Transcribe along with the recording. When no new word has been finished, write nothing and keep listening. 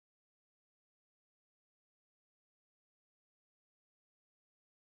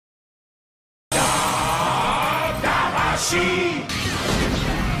Nanashi!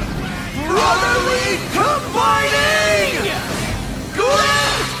 Brotherly combining!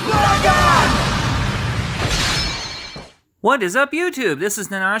 Gurren Lagann! What is up, YouTube? This is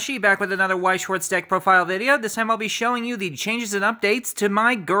Nanashi, back with another Weiss Schwarz deck profile video. This time I'll be showing you the changes and updates to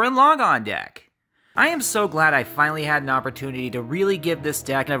my Gurren Lagann deck. I am so glad I finally had an opportunity to really give this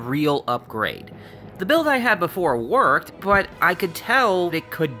deck a real upgrade. The build I had before worked, but I could tell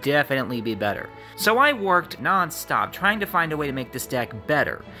it could definitely be better. So I worked non-stop trying to find a way to make this deck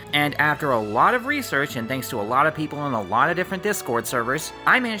better. And after a lot of research, and thanks to a lot of people on a lot of different Discord servers,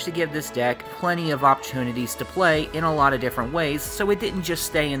 I managed to give this deck plenty of opportunities to play in a lot of different ways, so it didn't just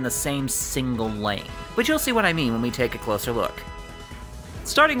stay in the same single lane. But you'll see what I mean when we take a closer look.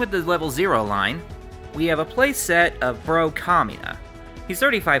 Starting with the level 0 line, we have a playset of Bro Kamina. He's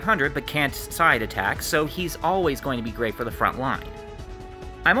 3500 but can't side attack, so he's always going to be great for the front line.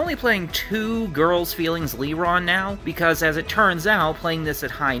 I'm only playing 2 Girls Feelings Leron now, because as it turns out, playing this at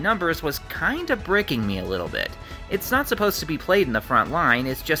high numbers was kinda bricking me a little bit. It's not supposed to be played in the front line,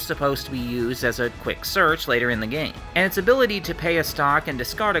 it's just supposed to be used as a quick search later in the game. And its ability to pay a stock and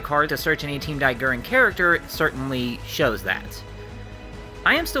discard a card to search any Team Gurren character certainly shows that.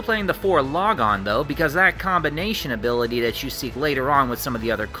 I am still playing the 4 Lagann though, because that combination ability that you see later on with some of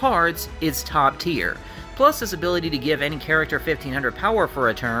the other cards is top tier. Plus, his ability to give any character 1500 power for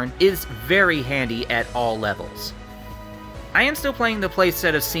a turn is very handy at all levels. I am still playing the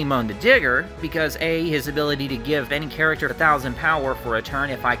playset of Simon the Digger, because A, his ability to give any character 1000 power for a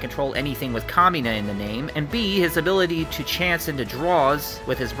turn if I control anything with Kamina in the name, and B, his ability to chance into draws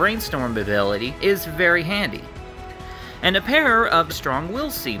with his Brainstorm ability is very handy. And a pair of Strong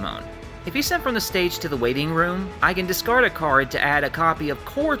Will Simon. If he's sent from the stage to the waiting room, I can discard a card to add a copy of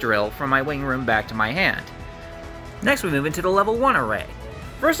Core Drill from my waiting room back to my hand. Next we move into the level 1 array.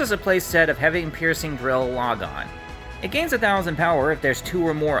 First is a playset of Heavy and Piercing Drill Lagann. It gains 1000 power if there's 2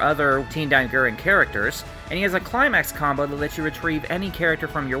 or more other Team Gurren characters, and he has a Climax combo that lets you retrieve any character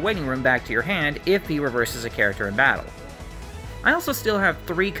from your waiting room back to your hand if he reverses a character in battle. I also still have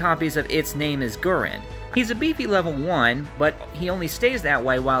 3 copies of Its Name is Gurren. He's a beefy level 1, but he only stays that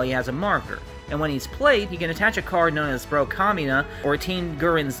way while he has a marker. And when he's played, he can attach a card known as Bro Kamina, or Team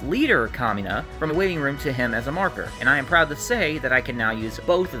Gurren's leader Kamina, from a waiting room to him as a marker. And I am proud to say that I can now use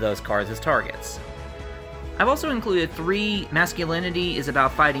both of those cards as targets. I've also included 3 Masculinity is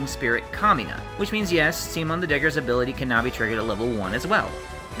About Fighting Spirit Kamina, which means yes, Simon the Digger's ability can now be triggered at level 1 as well.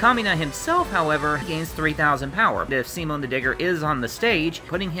 Kamina himself, however, gains 3000 power if Simon the Digger is on the stage,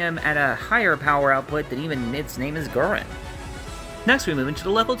 putting him at a higher power output than even Its Name is Gurren. Next we move into the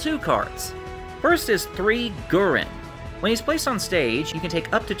level 2 cards. First is 3 Gurren. When he's placed on stage, you can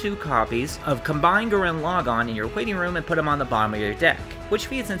take up to 2 copies of Combined Gurren Lagann in your waiting room and put them on the bottom of your deck, which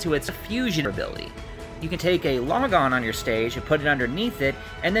feeds into its fusion ability. You can take a Lagann on your stage and put it underneath it,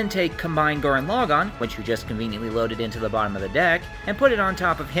 and then take Combined Gurren Lagann, which you just conveniently loaded into the bottom of the deck, and put it on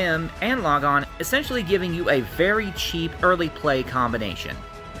top of him and Lagann, essentially giving you a very cheap early play combination.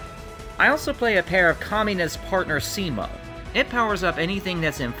 I also play a pair of Kamina's partner Simo. It powers up anything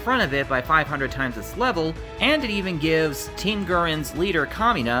that's in front of it by 500 times its level, and it even gives Team Gurren's leader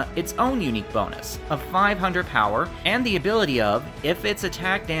Kamina its own unique bonus of 500 power, and the ability of, if its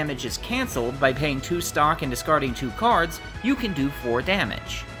attack damage is cancelled by paying 2 stock and discarding 2 cards, you can do 4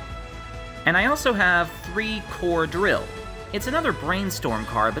 damage. And I also have 3 Core Drill. It's another Brainstorm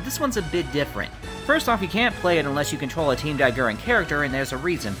card, but this one's a bit different. First off, you can't play it unless you control a Team Gurren character, and there's a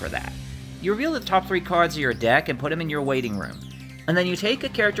reason for that. You reveal the top 3 cards of your deck and put them in your waiting room. And then you take a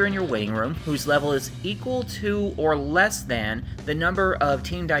character in your waiting room whose level is equal to or less than the number of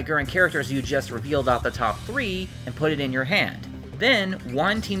Team Gurren characters you just revealed off the top 3 and put it in your hand. Then,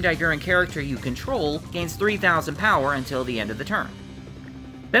 one Team Gurren character you control gains 3000 power until the end of the turn.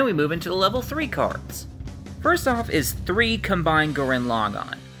 Then we move into the level 3 cards. First off is 3 Combined Gurren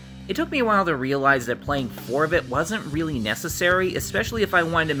Lagann. It took me a while to realize that playing 4 of it wasn't really necessary, especially if I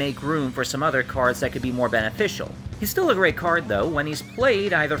wanted to make room for some other cards that could be more beneficial. He's still a great card though. When he's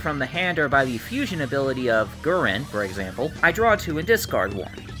played either from the hand or by the fusion ability of Gurren, for example, I draw 2 and discard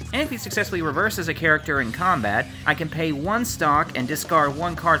 1. And if he successfully reverses a character in combat, I can pay 1 stock and discard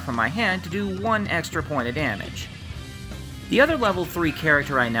 1 card from my hand to do 1 extra point of damage. The other level 3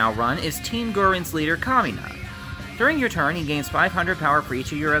 character I now run is Team Gurren's leader Kamina. During your turn, he gains 500 power for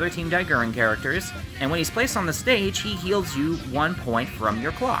each of your other Team Gurren characters, and when he's placed on the stage, he heals you 1 point from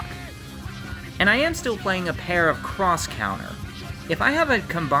your clock. And I am still playing a pair of Cross Counter. If I have a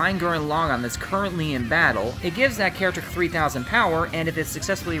Combined Gurren Lagann that's currently in battle, it gives that character 3000 power, and if it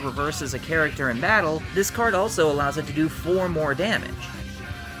successfully reverses a character in battle, this card also allows it to do 4 more damage.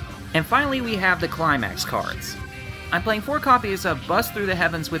 And finally we have the Climax cards. I'm playing 4 copies of Bust Through the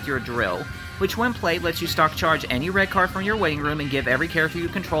Heavens with Your Drill, which when played lets you stock charge any red card from your waiting room and give every character you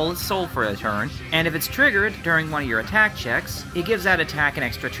control a soul for a turn, and if it's triggered during one of your attack checks, it gives that attack an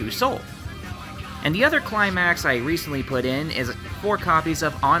extra 2 soul. And the other Climax I recently put in is 4 copies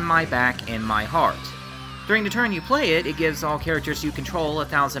of On My Back, In My Heart. During the turn you play it, it gives all characters you control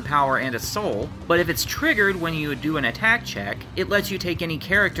 1,000 power and a soul, but if it's triggered when you do an attack check, it lets you take any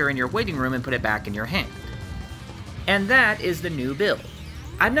character in your waiting room and put it back in your hand. And that is the new build.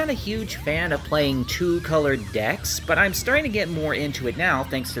 I'm not a huge fan of playing 2-colored decks, but I'm starting to get more into it now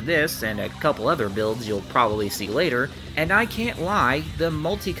thanks to this and a couple other builds you'll probably see later, and I can't lie, the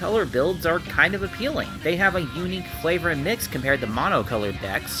multicolor builds are kind of appealing. They have a unique flavor and mix compared to monocolored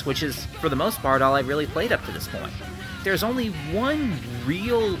decks, which is, for the most part, all I've really played up to this point. There's only one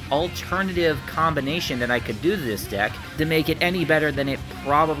real alternative combination that I could do to this deck to make it any better than it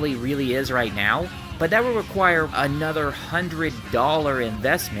probably really is right now, but that would require another $100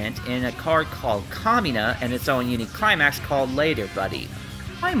 investment in a card called Kamina and its own unique Climax called Later Buddy.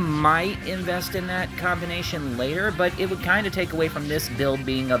 I might invest in that combination later, but it would kind of take away from this build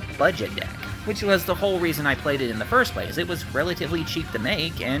being a budget deck, which was the whole reason I played it in the first place. It was relatively cheap to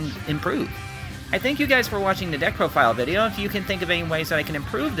make and improve. I thank you guys for watching the deck profile video. If you can think of any ways that I can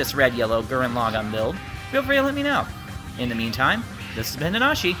improve this red-yellow Gurren Lagann build, feel free to let me know. In the meantime, this has been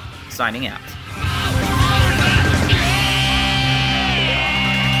Nanashi, signing out.